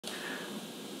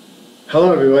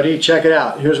Hello everybody, check it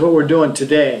out. Here's what we're doing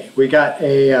today. We got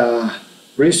a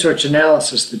research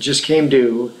analysis that just came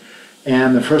due,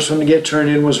 and the first one to get turned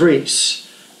in was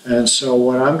Reese. And so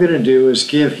what I'm going to do is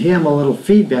give him a little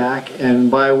feedback,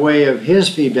 and by way of his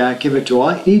feedback, give it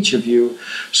to each of you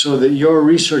so that your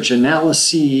research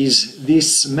analyses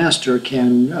this semester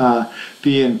can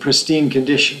be in pristine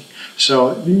condition. So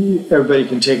everybody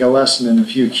can take a lesson and a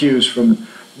few cues from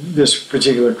this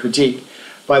particular critique.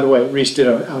 By the way, Reese did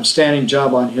an outstanding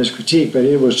job on his critique, but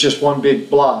it was just one big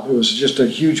blob. It was just a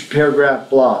huge paragraph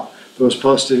blob that was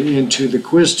posted into the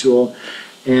quiz tool,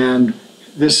 and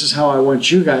this is how I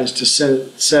want you guys to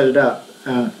set it up.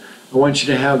 I want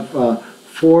you to have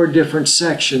 4 different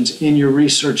sections in your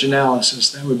research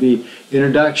analysis. That would be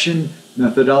introduction,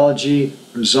 methodology,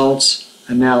 results,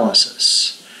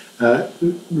 analysis.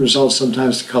 Results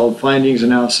sometimes called findings,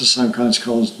 analysis sometimes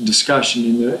called discussion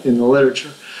in the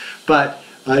literature. But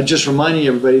just reminding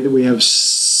everybody that we have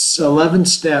 11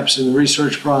 steps in the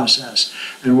research process,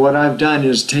 and what I've done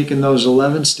is taken those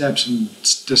 11 steps and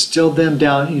distilled them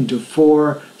down into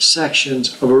 4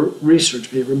 sections of a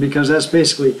research paper, because that's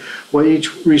basically what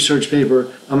each research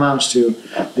paper amounts to,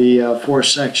 the 4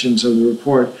 sections of the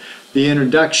report. The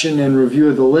introduction and review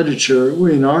of the literature,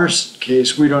 in our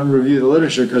case, we don't review the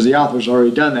literature because the author's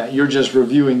already done that. You're just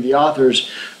reviewing the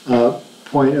author's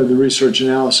point of the research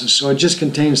analysis. So it just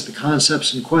contains the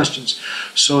concepts and questions.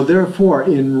 So therefore,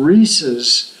 in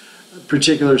Reese's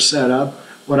particular setup,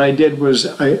 what I did was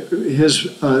his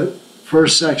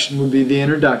first section would be the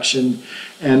introduction,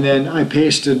 and then I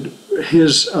pasted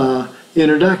his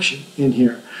introduction in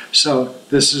here. So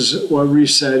this is what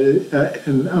Reese said,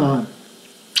 and I'm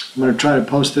going to try to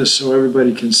post this so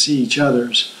everybody can see each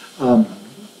other's.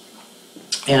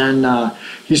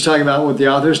 He's talking about what the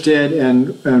authors did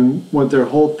and what their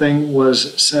whole thing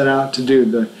was set out to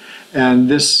do. And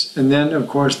then of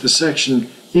course the section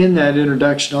in that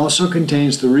introduction also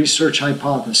contains the research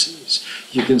hypotheses.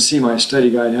 You can see my study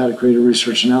guide, How to Create a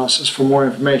Research Analysis, for more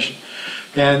information.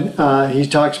 And he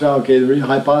talks about, okay, the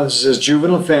hypothesis is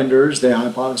juvenile offenders, they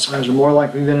hypothesize, are more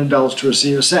likely than adults to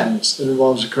receive a sentence that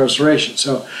involves incarceration.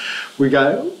 So we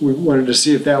wanted to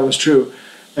see if that was true.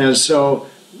 And so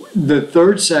the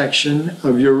third section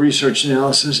of your research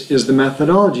analysis is the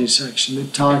methodology section.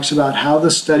 It talks about how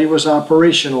the study was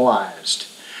operationalized,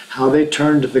 how they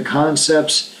turned the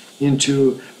concepts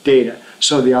into data.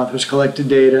 So the authors collected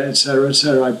data, etc.,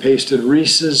 etc. I pasted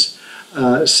Reese's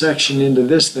section into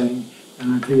this thing,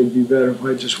 and I think it'd be better if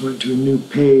I just went to a new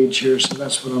page here, so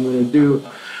that's what I'm going to do.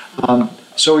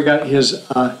 So we got his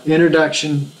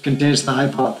introduction, contains the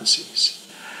hypotheses.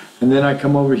 And then I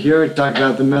come over here and talk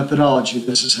about the methodology.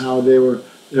 This is how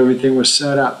everything was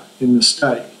set up in the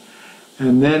study.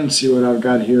 And then see what I've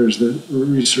got here is the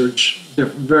research,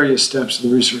 various steps of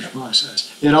the research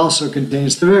process. It also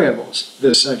contains the variables,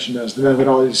 this section does, the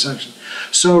methodology section.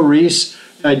 So Reese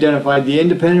identified the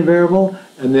independent variable,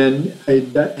 and then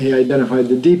he identified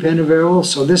the dependent variable.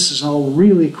 So this is all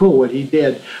really cool what he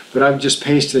did, but I've just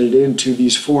pasted it into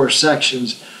these 4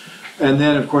 sections. And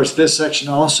then, of course, this section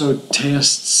also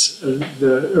tests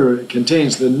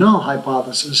contains the null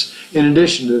hypothesis in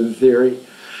addition to the theory.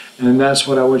 And that's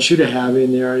what I want you to have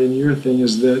in there in your thing,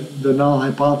 is the null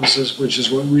hypothesis, which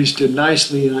is what Reese did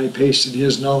nicely, and I pasted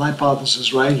his null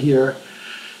hypothesis right here.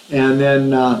 And then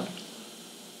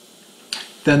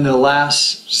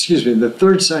the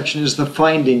third section is the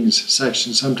findings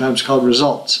section, sometimes called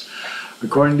results.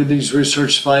 According to these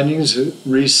research findings,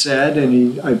 Reese said,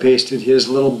 and I pasted his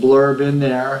little blurb in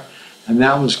there, and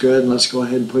that was good. Let's go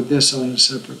ahead and put this on a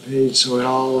separate page so it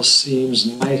all seems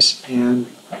nice and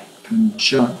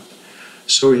conjunct.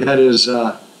 So we had his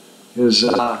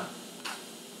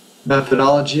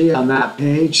methodology on that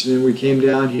page. Then we came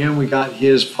down here and we got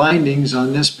his findings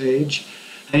on this page.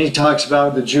 And he talks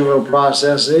about the juvenile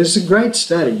process. It's a great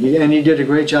study, and he did a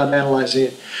great job analyzing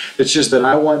it. It's just that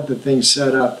I want the thing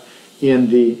set up in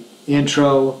the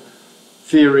intro,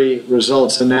 theory,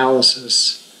 results,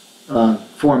 analysis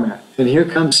format. And here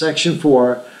comes section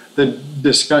 4, the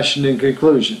discussion and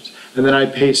conclusions. And then I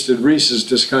pasted Reese's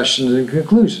discussions and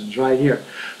conclusions right here.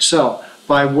 So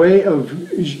by way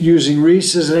of using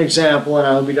Reese as an example, and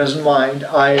I hope he doesn't mind,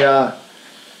 I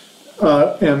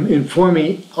am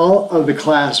informing all of the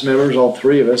class members, all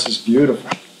 3 of us. It's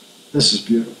beautiful. This is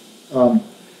beautiful.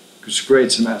 It's a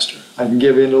great semester. I can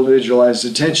give individualized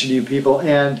attention to you people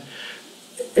and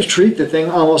treat the thing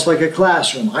almost like a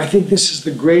classroom. I think this is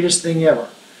the greatest thing ever.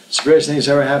 It's the greatest thing that's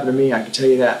ever happened to me, I can tell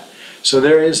you that. So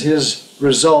there is his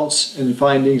results and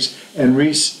findings, and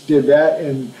Reese did that,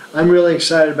 and I'm really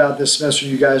excited about this semester,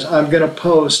 you guys. I'm going to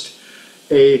post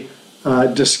a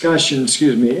discussion,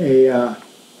 a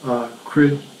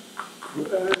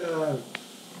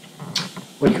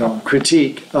what do you call them,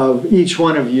 critique of each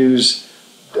one of you's,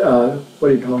 what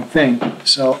do you call them, thing.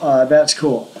 So that's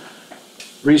cool.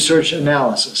 Research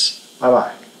analysis.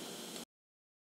 Bye-bye.